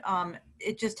think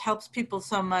it just helps people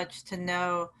so much to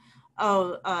know,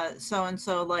 oh,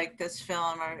 so-and-so liked this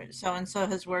film, or so-and-so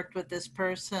has worked with this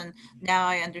person. Now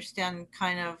I understand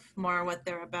kind of more what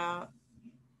they're about.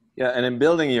 Yeah, and in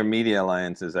building your media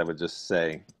alliances, I would just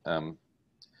say,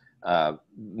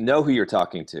 know who you're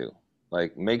talking to.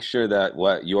 Like, make sure that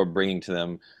what you're bringing to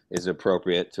them is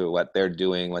appropriate to what they're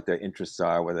doing, what their interests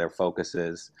are, where their focus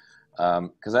is.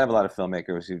 Because I have a lot of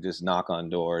filmmakers who just knock on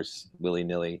doors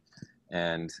willy-nilly,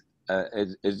 and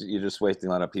you're just wasting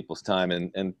a lot of people's time.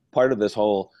 And part of this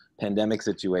whole pandemic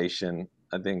situation,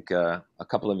 I think a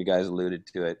couple of you guys alluded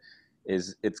to it,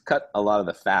 is it's cut a lot of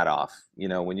the fat off. You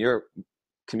know, when you're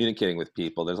communicating with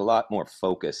people, there's a lot more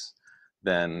focus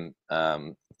than I've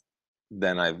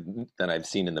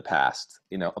seen in the past.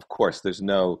 You know, of course, there's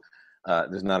not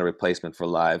a replacement for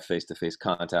live face-to-face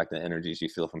contact and energies you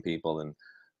feel from people and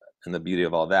the beauty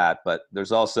of all that. But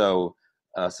there's also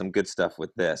some good stuff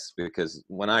with this, because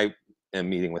when I am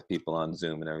meeting with people on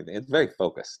Zoom and everything, it's very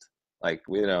focused. Like,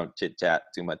 we don't chit chat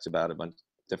too much about a bunch of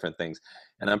different things,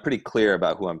 and I'm pretty clear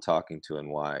about who I'm talking to and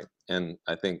why. And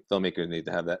I think filmmakers need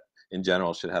to have that, in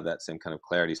general, should have that same kind of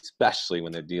clarity, especially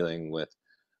when they're dealing with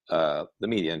the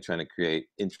media and trying to create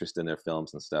interest in their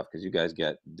films and stuff, because you guys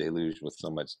get deluged with so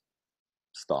much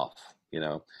stuff, you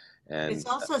know. And it's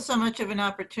also so much of an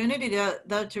opportunity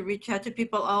to reach out to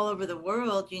people all over the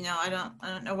world. You know, I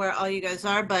don't know where all you guys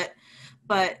are, but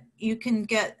you can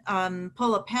get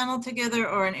pull a panel together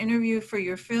or an interview for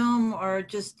your film, or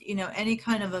just, you know, any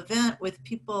kind of event with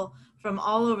people from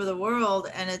all over the world.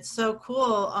 And it's so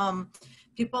cool.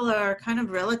 People are kind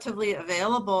of relatively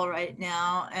available right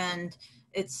now, and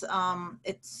it's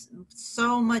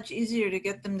so much easier to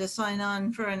get them to sign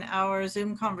on for an hour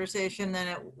Zoom conversation than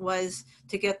it was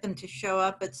to get them to show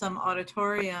up at some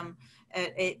auditorium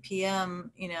at 8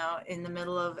 p.m., you know, in the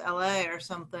middle of LA or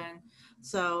something.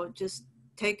 So just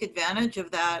take advantage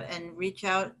of that and reach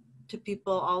out to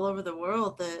people all over the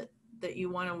world that you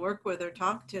want to work with or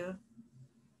talk to.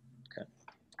 Okay,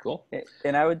 cool.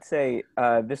 And I would say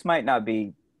this might not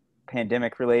be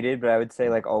pandemic related, but I would say,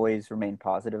 like, always remain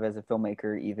positive as a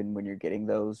filmmaker, even when you're getting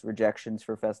those rejections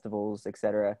for festivals,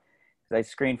 etc. I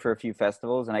screened for a few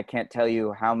festivals, and I can't tell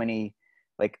you how many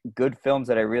like good films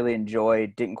that I really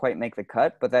enjoyed didn't quite make the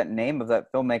cut, but that name of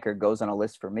that filmmaker goes on a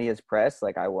list for me as press.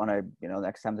 Like, I want to, you know,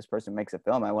 next time this person makes a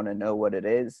film, I want to know what it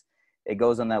is. It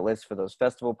goes on that list for those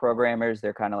festival programmers.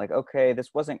 They're kind of like, okay,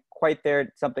 this wasn't quite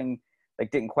there. Something like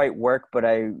didn't quite work, but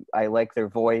I like their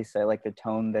voice. I like the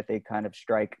tone that they kind of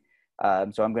strike.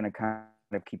 So I'm going to kind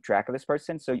of keep track of this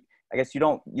person. So I guess you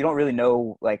don't really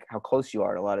know like how close you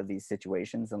are to a lot of these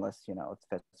situations unless, you know,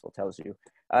 the festival tells you.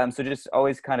 So just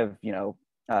always kind of, you know,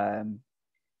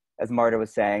 as Marta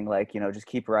was saying, like, you know, just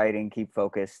keep writing, keep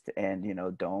focused, and, you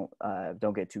know, don't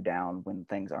get too down when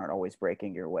things aren't always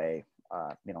breaking your way,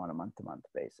 you know, on a month-to-month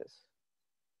basis.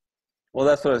 Well,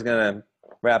 that's what I was going to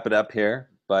wrap it up here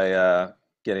by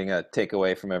getting a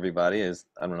takeaway from everybody. Is,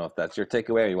 I don't know if that's your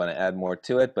takeaway or you want to add more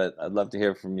to it, but I'd love to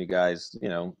hear from you guys, you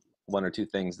know, one or two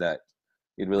things that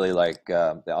you'd really like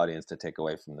the audience to take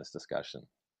away from this discussion.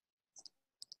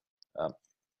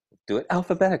 Do it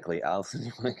alphabetically.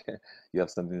 Allison, you have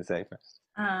something to say first?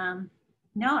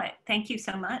 No, thank you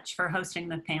so much for hosting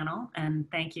the panel, and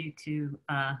thank you to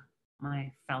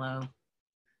my fellow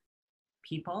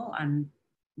people. I'm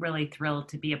really thrilled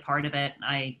to be a part of it.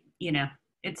 You know,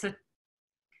 it's a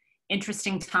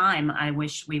interesting time. I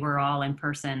wish we were all in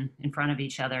person in front of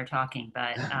each other talking,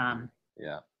 but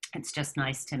yeah, it's just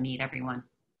nice to meet everyone.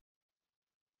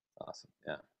 Awesome.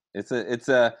 Yeah, it's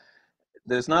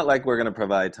there's not like we're going to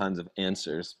provide tons of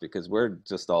answers because we're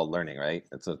just all learning, right?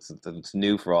 It's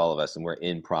new for all of us, and we're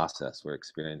in process. We're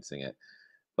experiencing it,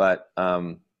 but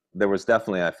there was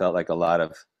definitely, I felt like a lot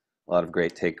of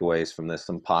great takeaways from this.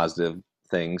 Some positive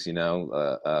things, you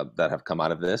know, that have come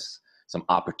out of this. Some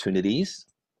opportunities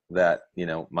that, you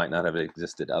know, might not have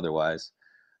existed otherwise,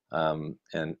 and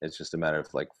it's just a matter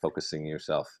of like focusing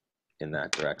yourself in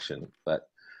that direction. But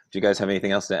do you guys have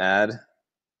anything else to add?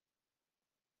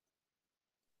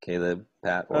 Caleb,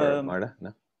 Pat, or Marta?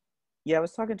 No? Yeah, I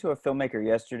was talking to a filmmaker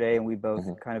yesterday, and we both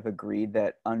kind of agreed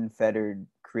that unfettered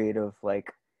creative,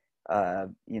 like,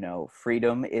 you know,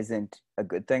 freedom isn't a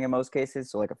good thing in most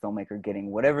cases. So like a filmmaker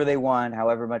getting whatever they want,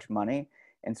 however much money.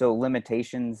 And so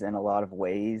limitations in a lot of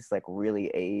ways like really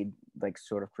aid like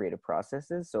sort of creative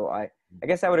processes. So I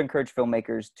guess I would encourage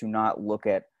filmmakers to not look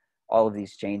at all of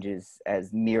these changes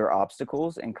as mere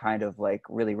obstacles and kind of like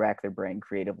really rack their brain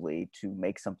creatively to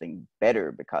make something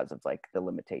better because of like the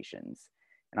limitations.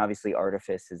 And obviously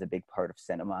artifice is a big part of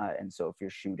cinema. And so if you're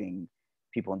shooting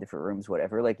people in different rooms,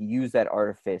 whatever, like use that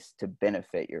artifice to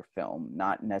benefit your film,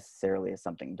 not necessarily as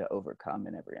something to overcome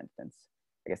in every instance.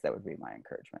 I guess that would be my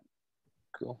encouragement.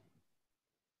 Cool.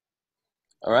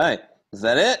 All right. Is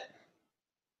that it?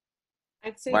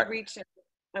 I'd say reach out.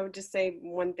 I would just say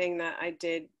one thing that I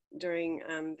did during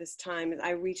this time is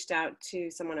I reached out to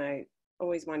someone I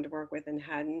always wanted to work with and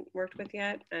hadn't worked with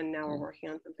yet. And now we're working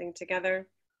on something together.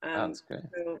 That's great.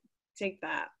 So take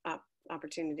that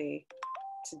opportunity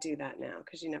to do that now,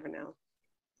 because you never know.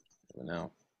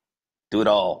 Do it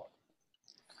all.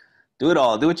 Do it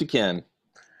all. Do what you can.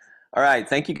 All right.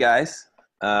 Thank you, guys.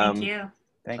 Thank you.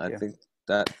 Thank you. I think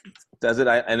that does it.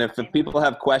 And if people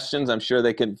have questions, I'm sure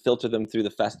they can filter them through the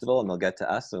festival and they'll get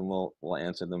to us and we'll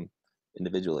answer them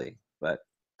individually. But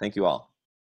thank you all.